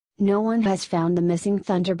no one has found the missing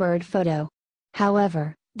Thunderbird photo.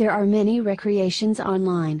 However, there are many recreations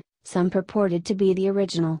online, some purported to be the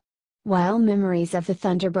original. While memories of the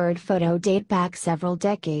Thunderbird photo date back several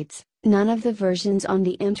decades, none of the versions on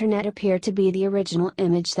the internet appear to be the original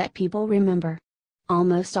image that people remember.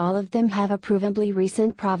 Almost all of them have a provably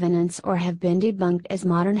recent provenance or have been debunked as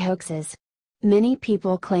modern hoaxes. Many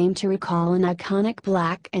people claim to recall an iconic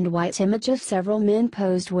black and white image of several men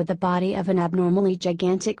posed with the body of an abnormally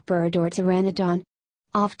gigantic bird or pteranodon.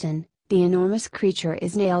 Often, the enormous creature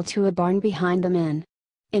is nailed to a barn behind the men.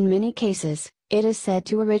 In many cases, it is said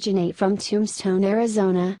to originate from Tombstone,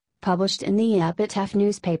 Arizona, published in the Epitaph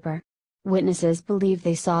newspaper. Witnesses believe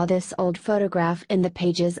they saw this old photograph in the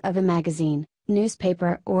pages of a magazine,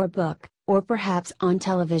 newspaper or book, or perhaps on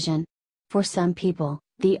television. For some people,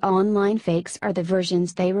 the online fakes are the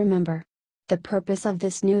versions they remember. The purpose of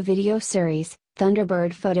this new video series,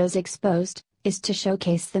 Thunderbird Photos Exposed, is to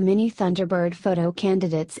showcase the many Thunderbird photo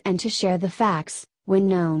candidates and to share the facts, when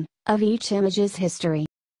known, of each image's history.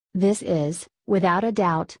 This is, without a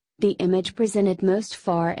doubt, the image presented most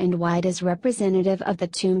far and wide as representative of the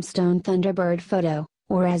Tombstone Thunderbird photo,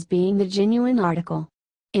 or as being the genuine article.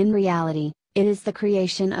 In reality, it is the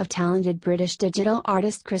creation of talented British digital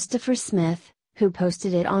artist Christopher Smith, who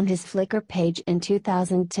posted it on his Flickr page in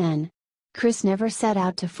 2010. Chris never set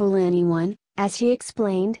out to fool anyone, as he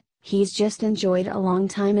explained, he's just enjoyed a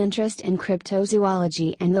long-time interest in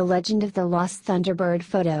cryptozoology and the legend of the lost Thunderbird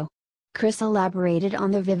photo. Chris elaborated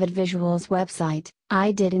on the Vivid Visuals website,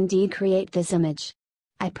 "I did indeed create this image.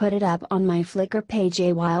 I put it up on my Flickr page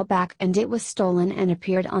a while back and it was stolen and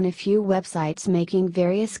appeared on a few websites making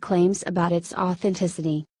various claims about its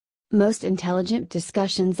authenticity. Most intelligent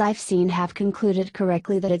discussions I've seen have concluded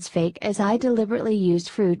correctly that it's fake, as I deliberately used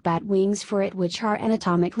fruit bat wings for it, which are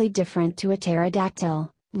anatomically different to a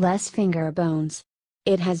pterodactyl, less finger bones.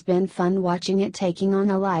 It has been fun watching it taking on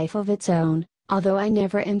a life of its own, although I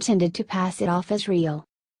never intended to pass it off as real."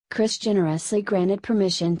 Chris generously granted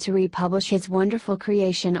permission to republish his wonderful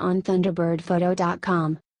creation on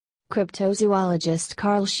ThunderbirdPhoto.com. Cryptozoologist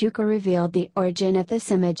Carl Schuker revealed the origin of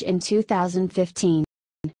this image in 2015.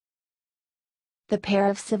 The pair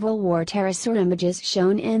of Civil War pterosaur images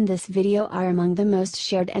shown in this video are among the most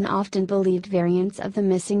shared and often believed variants of the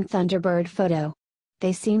missing Thunderbird photo.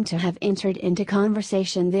 They seem to have entered into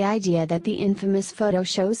conversation the idea that the infamous photo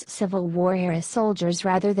shows Civil War era soldiers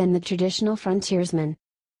rather than the traditional frontiersmen.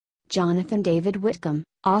 Jonathan David Whitcomb,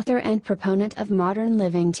 author and proponent of modern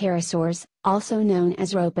living pterosaurs, also known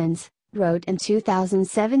as ropens, wrote in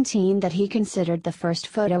 2017 that he considered the first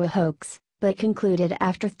photo a hoax, but concluded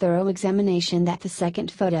after thorough examination that the second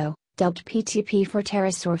photo, dubbed PTP for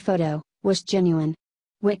pterosaur photo, was genuine.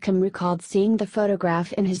 Whitcomb recalled seeing the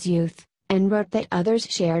photograph in his youth, and wrote that others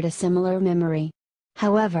shared a similar memory.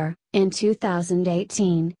 However, in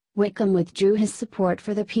 2018, Whitcomb withdrew his support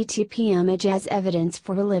for the PTP image as evidence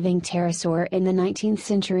for a living pterosaur in the 19th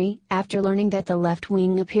century, after learning that the left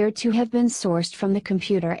wing appeared to have been sourced from the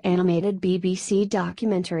computer-animated BBC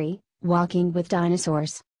documentary, Walking with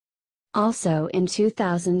Dinosaurs. Also in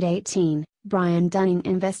 2018, Brian Dunning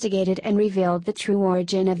investigated and revealed the true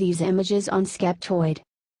origin of these images on Skeptoid.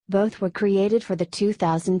 Both were created for the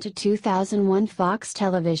 2000 to 2001 Fox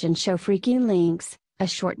television show Freaky Links, a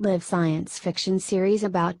short-lived science fiction series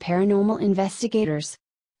about paranormal investigators.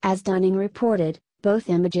 As Dunning reported, both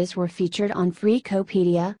images were featured on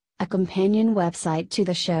Freakopedia, a companion website to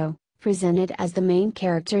the show, presented as the main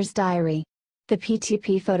character's diary. The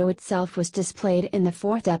PTP photo itself was displayed in the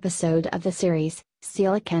fourth episode of the series,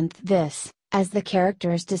 Coelacanth This, as the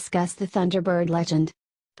characters discuss the Thunderbird legend.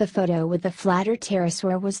 The photo with the flatter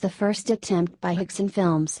pterosaur was the first attempt by Hickson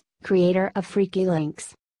Films, creator of Freaky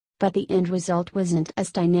Links. But the end result wasn't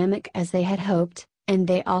as dynamic as they had hoped, and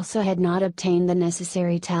they also had not obtained the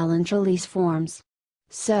necessary talent release forms.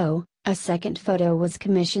 So, a second photo was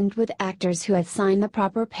commissioned with actors who had signed the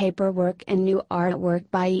proper paperwork and new artwork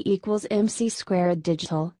by E=MC²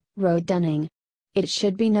 Digital, wrote Dunning. It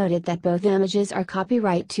should be noted that both images are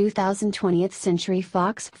copyright 20th Century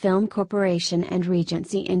Fox Film Corporation and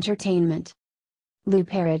Regency Entertainment. Lou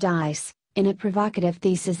Paradise, in a provocative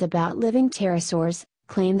thesis about living pterosaurs,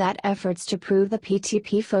 claimed that efforts to prove the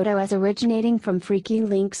PTP photo as originating from Freaky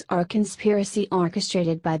Links are a conspiracy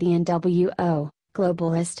orchestrated by the NWO,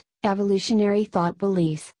 globalist, evolutionary thought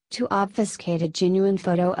belief, to obfuscate a genuine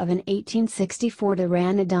photo of an 1864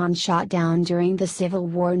 pteranodon shot down during the Civil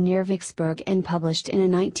War near Vicksburg and published in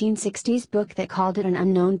a 1960s book that called it an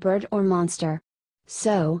unknown bird or monster.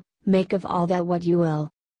 So, make of all that what you will.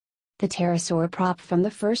 The pterosaur prop from the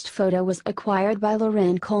first photo was acquired by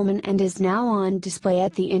Loren Coleman and is now on display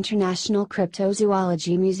at the International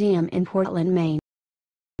Cryptozoology Museum in Portland, Maine.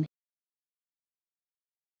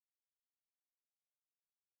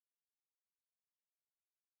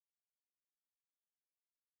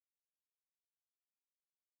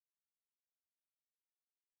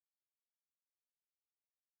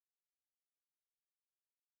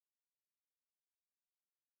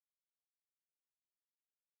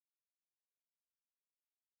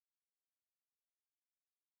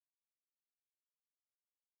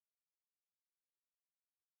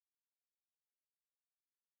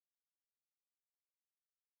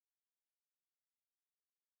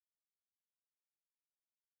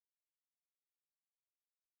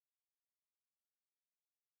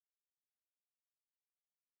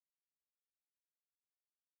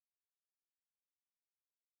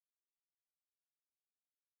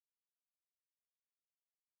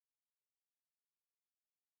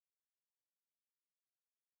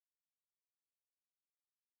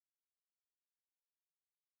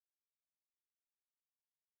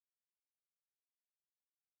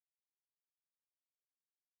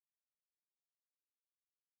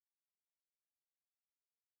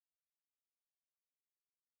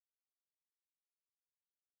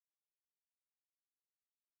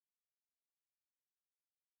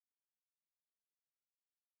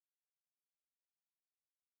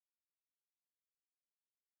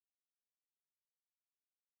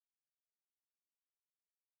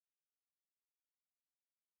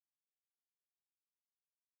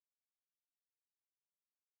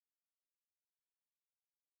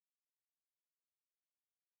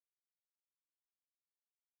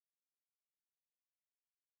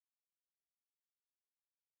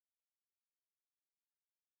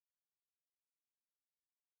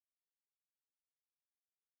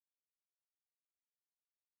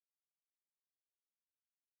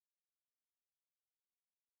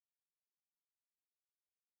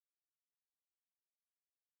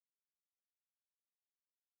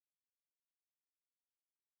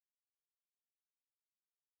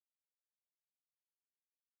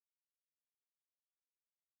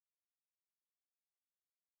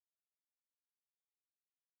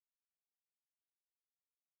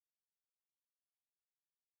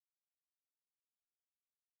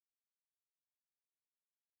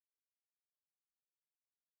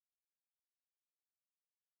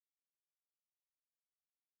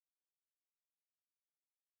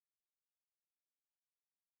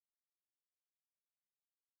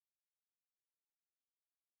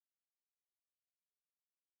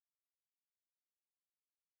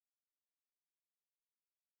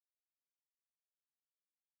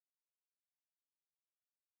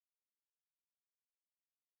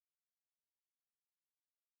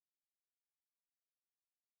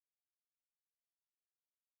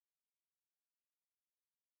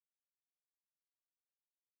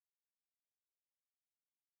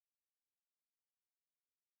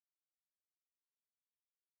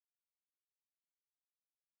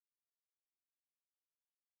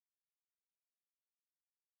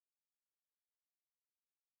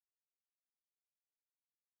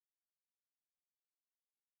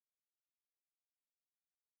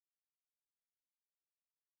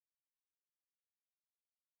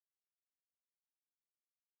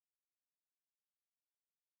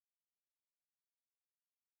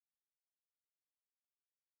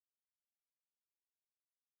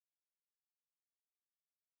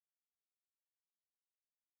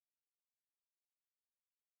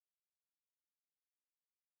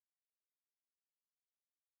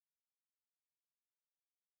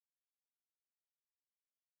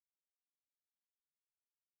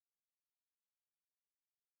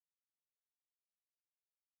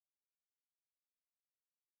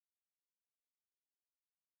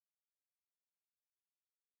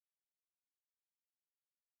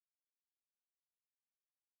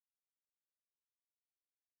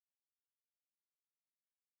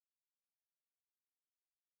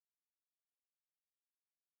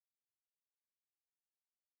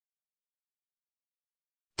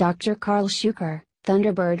 Dr. Carl Schuker,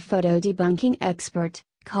 Thunderbird photo debunking expert,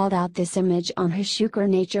 called out this image on his Schuker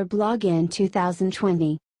Nature blog in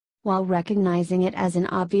 2020. While recognizing it as an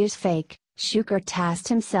obvious fake, Schuker tasked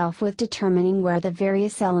himself with determining where the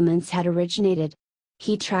various elements had originated.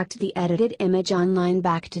 He tracked the edited image online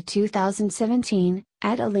back to 2017,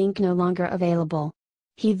 at a link no longer available.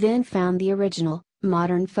 He then found the original,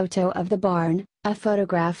 modern photo of the barn, a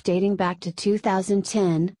photograph dating back to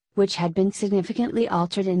 2010, which had been significantly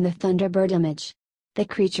altered in the Thunderbird image. The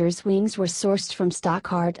creature's wings were sourced from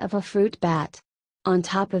stock art of a fruit bat. On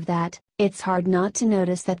top of that, It's hard not to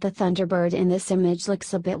notice that the Thunderbird in this image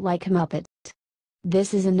looks a bit like a Muppet.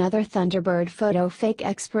 This is another Thunderbird photo fake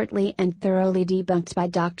expertly and thoroughly debunked by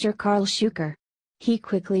Dr. Carl Schuker. He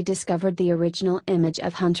quickly discovered the original image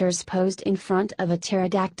of hunters posed in front of a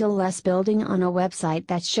pterodactyl-less building on a website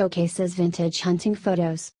that showcases vintage hunting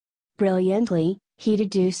photos. Brilliantly, he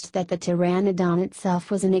deduced that the pteranodon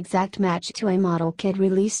itself was an exact match to a model kit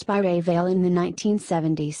released by Rayvale in the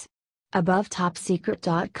 1970s. Above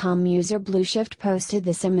topsecret.com user Blueshift posted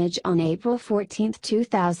this image on April 14,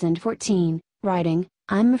 2014, writing,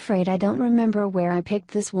 "I'm afraid I don't remember where I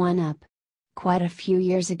picked this one up. Quite a few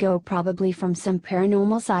years ago, probably from some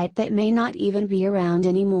paranormal site that may not even be around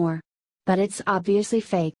anymore. But it's obviously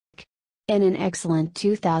fake." In an excellent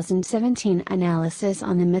 2017 analysis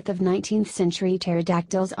on the myth of 19th century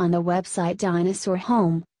pterodactyls on the website Dinosaur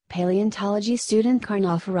Home, paleontology student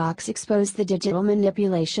Karnal Faraks exposed the digital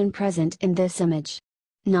manipulation present in this image.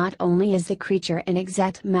 Not only is the creature an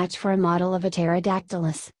exact match for a model of a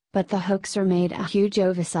pterodactylus, but the hoaxer made a huge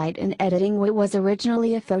oversight in editing what was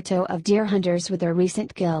originally a photo of deer hunters with their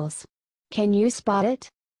recent kills. Can you spot it?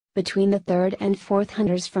 Between the third and fourth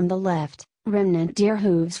hunters from the left, remnant deer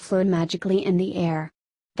hooves float magically in the air.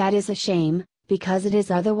 That is a shame, because it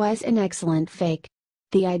is otherwise an excellent fake.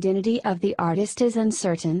 The identity of the artist is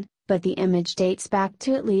uncertain, but the image dates back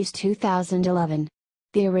to at least 2011.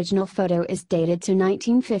 The original photo is dated to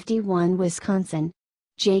 1951 Wisconsin.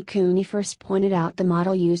 Jay Cooney first pointed out the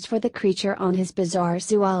model used for the creature on his Bizarre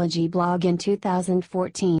Zoology blog in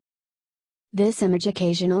 2014. This image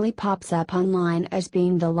occasionally pops up online as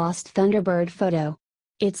being the lost Thunderbird photo.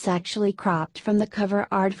 It's actually cropped from the cover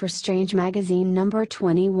art for Strange Magazine number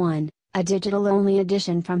 21, a digital-only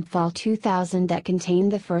edition from fall 2000 that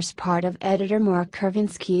contained the first part of editor Mark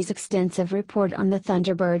Kervinsky's extensive report on the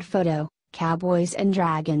Thunderbird photo, Cowboys and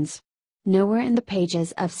Dragons. Nowhere in the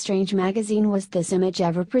pages of Strange Magazine was this image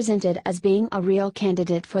ever presented as being a real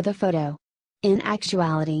candidate for the photo. In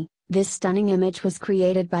actuality, this stunning image was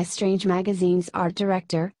created by Strange Magazine's art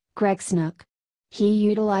director, Greg Snook. He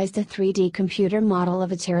utilized a 3D computer model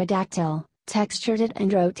of a pterodactyl, textured it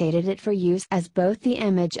and rotated it for use as both the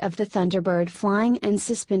image of the Thunderbird flying and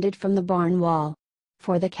suspended from the barn wall.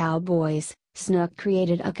 For the Cowboys, Snook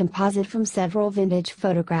created a composite from several vintage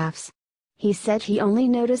photographs. He said he only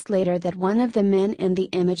noticed later that one of the men in the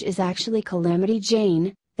image is actually Calamity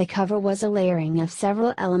Jane. The cover was a layering of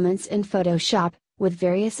several elements in Photoshop, with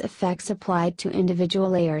various effects applied to individual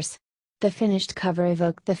layers. The finished cover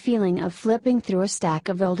evoked the feeling of flipping through a stack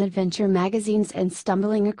of old adventure magazines and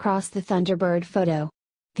stumbling across the Thunderbird photo.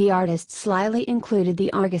 The artist slyly included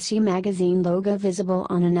the Argosy magazine logo visible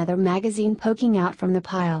on another magazine poking out from the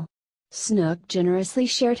pile. Snook generously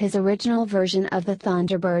shared his original version of the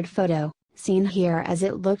Thunderbird photo, seen here as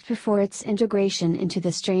it looked before its integration into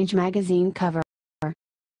the Strange Magazine cover.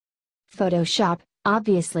 Photoshop,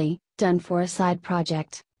 obviously, done for a side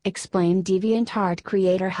project, explained DeviantArt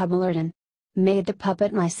creator Hubmalerton. Made the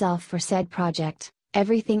puppet myself for said project,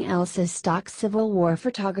 everything else is stock Civil War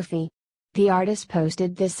photography. The artist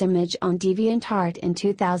posted this image on DeviantArt in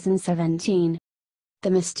 2017. The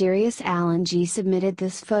mysterious Alan G. submitted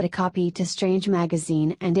this photocopy to Strange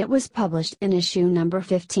Magazine and it was published in issue number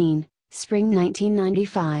 15. Spring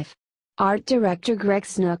 1995. Art director Greg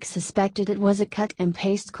Snook suspected it was a cut and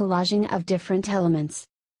paste collaging of different elements.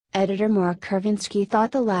 Editor Mark Kervinsky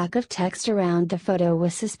thought the lack of text around the photo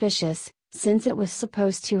was suspicious, since it was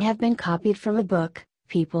supposed to have been copied from a book,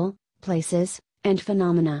 People, Places, and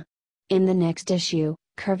Phenomena. In the next issue,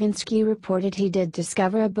 Kervinsky reported he did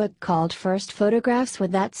discover a book called First Photographs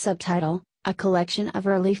with that subtitle, a collection of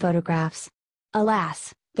early photographs.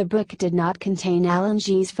 Alas, the book did not contain Alan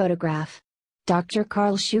G.'s photograph. Dr.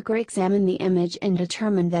 Carl Schuker examined the image and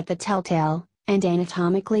determined that the telltale, and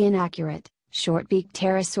anatomically inaccurate, short-beaked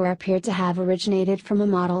pterosaur appeared to have originated from a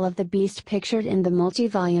model of the beast pictured in the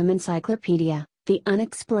multi-volume encyclopedia, The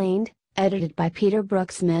Unexplained, edited by Peter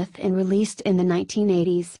Brooks Smith and released in the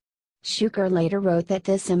 1980s. Schuker later wrote that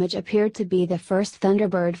this image appeared to be the first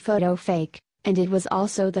Thunderbird photo fake, and it was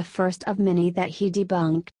also the first of many that he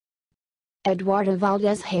debunked. Eduardo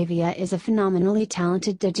Valdez-Javia is a phenomenally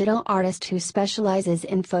talented digital artist who specializes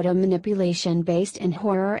in photo manipulation based in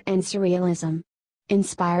horror and surrealism.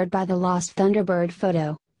 Inspired by the lost Thunderbird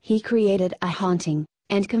photo, he created a haunting,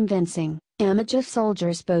 and convincing, image of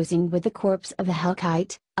soldiers posing with the corpse of a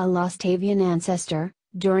Hellkite, a lost avian ancestor,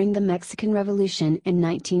 during the Mexican Revolution in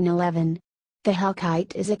 1911. The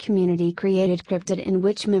Hellkite is a community-created cryptid in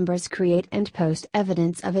which members create and post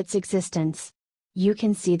evidence of its existence. You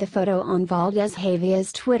can see the photo on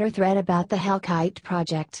Valdez-Javia's Twitter thread about the Hellkite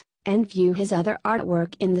project, and view his other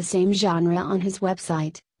artwork in the same genre on his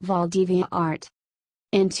website, Valdivia Art.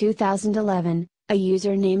 In 2011, a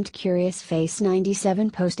user named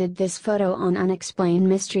CuriousFace97 posted this photo on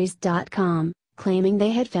unexplainedmysteries.com, claiming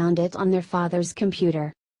they had found it on their father's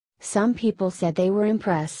computer. Some people said they were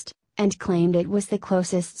impressed, and claimed it was the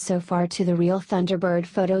closest so far to the real Thunderbird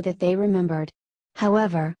photo that they remembered.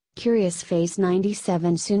 However,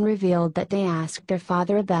 CuriousFace97 soon revealed that they asked their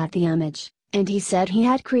father about the image, and he said he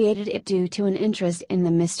had created it due to an interest in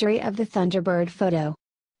the mystery of the Thunderbird photo.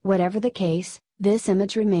 Whatever the case, this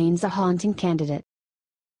image remains a haunting candidate.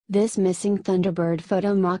 This missing Thunderbird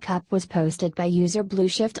photo mock-up was posted by user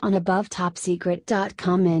Blueshift on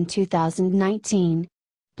AboveTopSecret.com in 2019.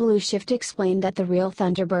 Blueshift explained that the real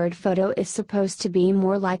Thunderbird photo is supposed to be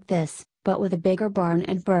more like this, but with a bigger barn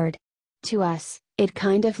and bird. To us, it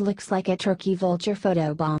kind of looks like a turkey vulture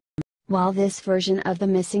photobomb. While this version of the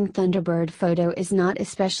missing Thunderbird photo is not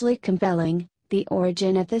especially compelling, the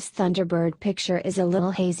origin of this Thunderbird picture is a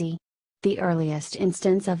little hazy. The earliest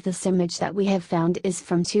instance of this image that we have found is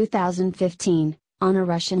from 2015, on a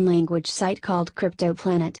Russian-language site called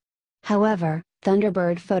CryptoPlanet. However,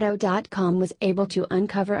 ThunderbirdPhoto.com was able to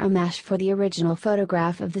uncover a match for the original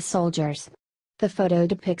photograph of the soldiers. The photo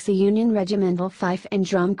depicts a Union regimental fife and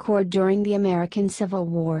drum corps during the American Civil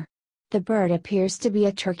War. The bird appears to be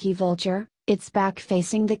a turkey vulture, its back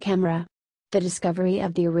facing the camera. The discovery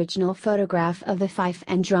of the original photograph of the fife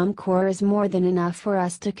and drum corps is more than enough for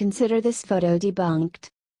us to consider this photo debunked.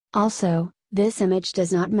 Also, this image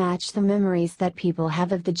does not match the memories that people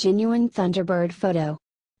have of the genuine Thunderbird photo.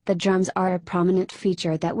 The drums are a prominent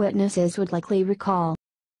feature that witnesses would likely recall.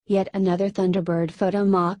 Yet another Thunderbird photo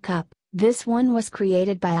mock-up, this one was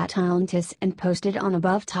created by @Hylontis and posted on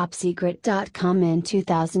AboveTopSecret.com in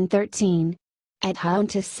 2013.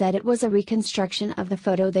 @Hylontis said it was a reconstruction of the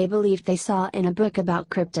photo they believed they saw in a book about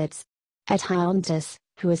cryptids. @Hylontis,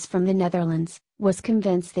 who is from the Netherlands, was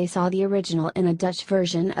convinced they saw the original in a Dutch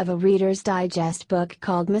version of a Reader's Digest book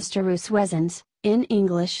called Mysterieuze Wezens, in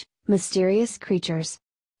English, Mysterious Creatures.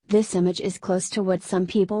 This image is close to what some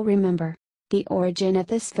people remember. The origin of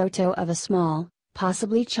this photo of a small,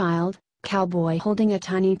 possibly child, cowboy holding a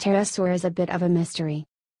tiny pterosaur is a bit of a mystery.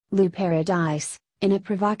 Lou Paradise, in a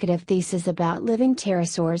provocative thesis about living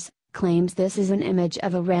pterosaurs, claims this is an image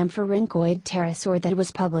of a rhamphorhynchoid pterosaur that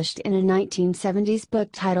was published in a 1970s book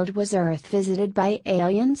titled Was Earth Visited by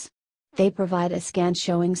Aliens? They provide a scan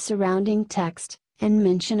showing surrounding text, and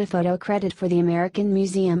mention a photo credit for the American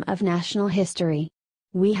Museum of National History.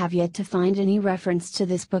 We have yet to find any reference to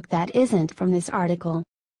this book that isn't from this article.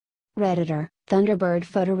 Redditor, Thunderbird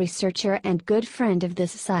photo researcher and good friend of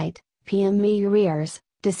this site, PM Rears,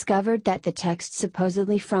 discovered that the text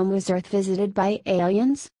supposedly from Was Earth Visited by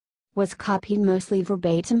Aliens? Was copied mostly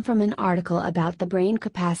verbatim from an article about the brain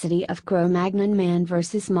capacity of Cro-Magnon man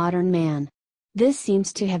versus modern man. This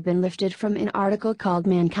seems to have been lifted from an article called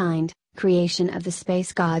Mankind, Creation of the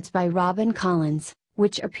Space Gods by Robin Collins,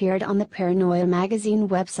 which appeared on the Paranoia magazine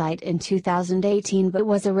website in 2018 but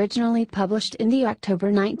was originally published in the October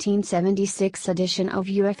 1976 edition of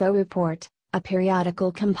UFO Report, a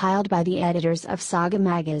periodical compiled by the editors of Saga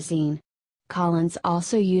magazine. Collins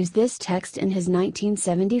also used this text in his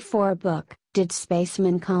 1974 book, Did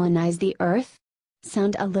Spacemen Colonize the Earth?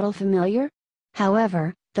 Sound a little familiar?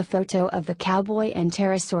 However, the photo of the cowboy and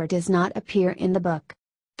pterosaur does not appear in the book.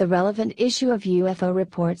 The relevant issue of UFO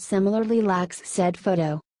Report similarly lacks said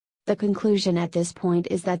photo. The conclusion at this point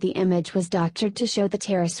is that the image was doctored to show the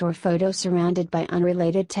pterosaur photo surrounded by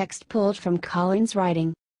unrelated text pulled from Collins'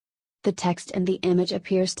 writing. The text in the image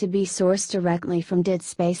appears to be sourced directly from Did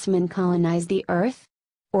Spacemen Colonize the Earth?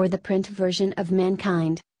 Or the print version of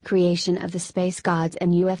Mankind, Creation of the Space Gods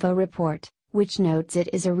and UFO Report, which notes it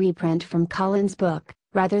is a reprint from Collins' book,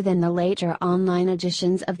 rather than the later online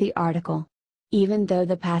editions of the article. Even though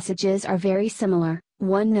the passages are very similar,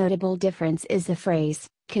 one notable difference is the phrase,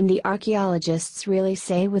 "Can the archaeologists really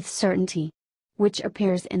say with certainty?" which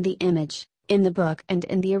appears in the image, in the book and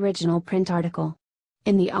in the original print article.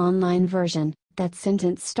 In the online version, that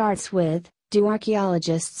sentence starts with, "Do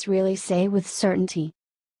archaeologists really say with certainty?"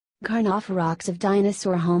 Carnophorax of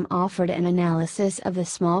Dinosaur Home offered an analysis of the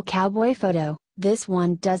small cowboy photo. This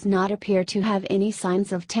one does not appear to have any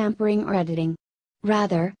signs of tampering or editing.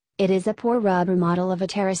 Rather, it is a poor rubber model of a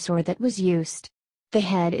pterosaur that was used. The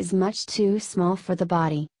head is much too small for the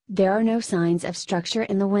body, there are no signs of structure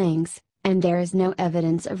in the wings, and there is no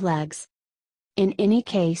evidence of legs. In any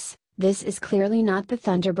case, this is clearly not the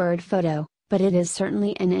Thunderbird photo, but it is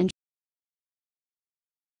certainly an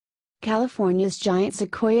California's giant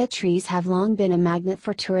sequoia trees have long been a magnet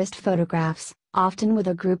for tourist photographs, often with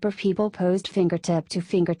a group of people posed fingertip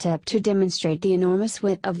to demonstrate the enormous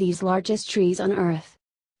width of these largest trees on Earth.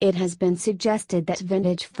 It has been suggested that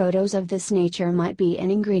vintage photos of this nature might be an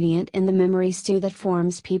ingredient in the memory stew that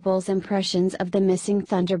forms people's impressions of the missing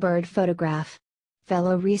Thunderbird photograph.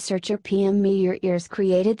 Fellow researcher PM Me Your Ears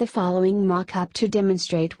created the following mock-up to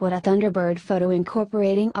demonstrate what a Thunderbird photo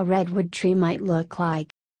incorporating a redwood tree might look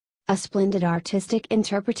like. A splendid artistic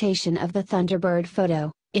interpretation of the Thunderbird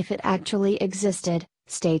photo, if it actually existed,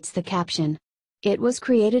 states the caption. It was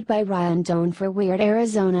created by Ryan Doan for Weird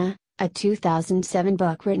Arizona, a 2007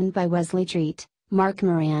 book written by Wesley Treat, Mark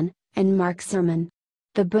Moran, and Mark Sermon.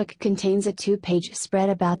 The book contains a 2-page spread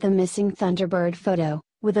about the missing Thunderbird photo,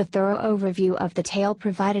 with a thorough overview of the tale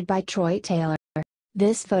provided by Troy Taylor.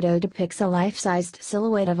 This photo depicts a life-sized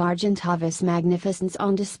silhouette of Argentavis magnificens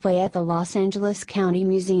on display at the Los Angeles County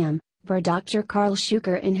Museum, where Dr. Carl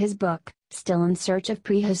Schuker in his book, Still in Search of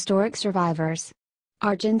Prehistoric Survivors.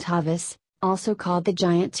 Argentavis, also called the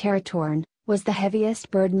giant teratorn, was the heaviest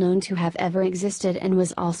bird known to have ever existed and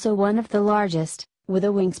was also one of the largest, with a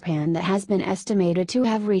wingspan that has been estimated to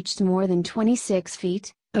have reached more than 26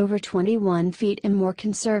 feet, over 21 feet in more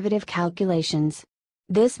conservative calculations.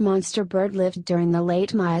 This monster bird lived during the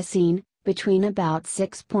late Miocene, between about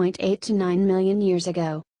 6.8 to 9 million years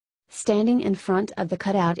ago. Standing in front of the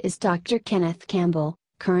cutout is Dr. Kenneth Campbell,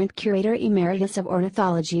 current Curator Emeritus of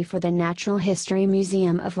Ornithology for the Natural History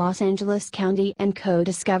Museum of Los Angeles County and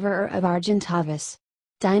co-discoverer of Argentavis.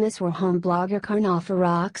 Dinosaur home blogger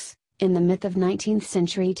Carnophorax, in the myth of 19th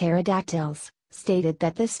century pterodactyls, stated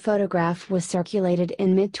that this photograph was circulated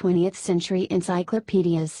in mid-20th century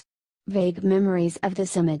encyclopedias. Vague memories of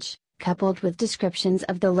this image, coupled with descriptions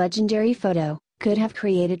of the legendary photo, could have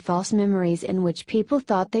created false memories in which people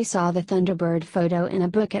thought they saw the Thunderbird photo in a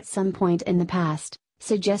book at some point in the past,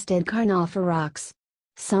 suggested Carnophorax.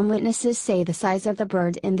 Some witnesses say the size of the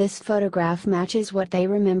bird in this photograph matches what they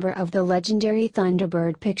remember of the legendary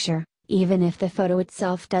Thunderbird picture, even if the photo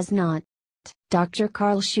itself does not. Dr.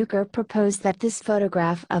 Carl Schuker proposed that this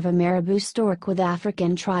photograph of a marabou stork with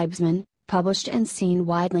African tribesmen, published and seen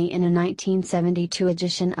widely in a 1972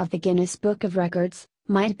 edition of the Guinness Book of Records,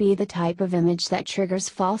 might be the type of image that triggers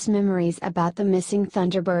false memories about the missing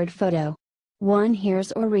Thunderbird photo. One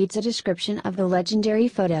hears or reads a description of the legendary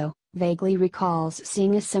photo, vaguely recalls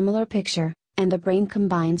seeing a similar picture, and the brain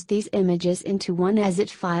combines these images into one as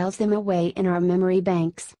it files them away in our memory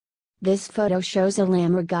banks. This photo shows a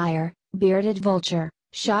lammergeier, bearded vulture,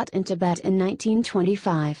 shot in Tibet in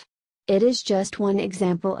 1925. It is just one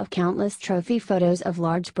example of countless trophy photos of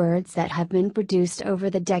large birds that have been produced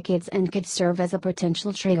over the decades and could serve as a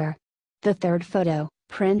potential trigger. The third photo,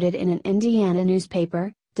 printed in an Indiana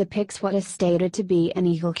newspaper, depicts what is stated to be an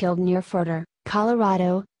eagle killed near Furter,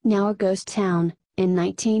 Colorado, now a ghost town, in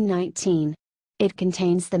 1919. It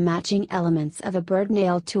contains the matching elements of a bird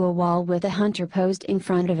nailed to a wall with a hunter posed in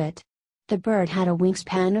front of it. The bird had a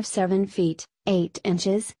wingspan of 7 feet, 8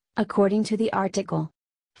 inches, according to the article.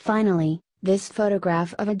 Finally, this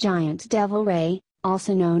photograph of a giant devil ray,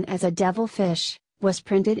 also known as a devilfish, was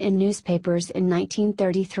printed in newspapers in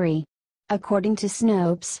 1933. According to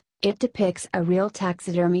Snopes, it depicts a real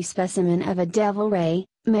taxidermy specimen of a devil ray,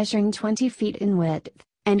 measuring 20 feet in width,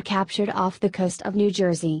 and captured off the coast of New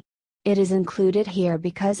Jersey. It is included here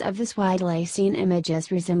because of this widely seen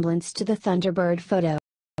image's resemblance to the Thunderbird photo.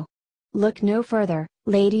 Look no further,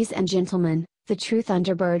 ladies and gentlemen, the true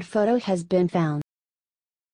Thunderbird photo has been found.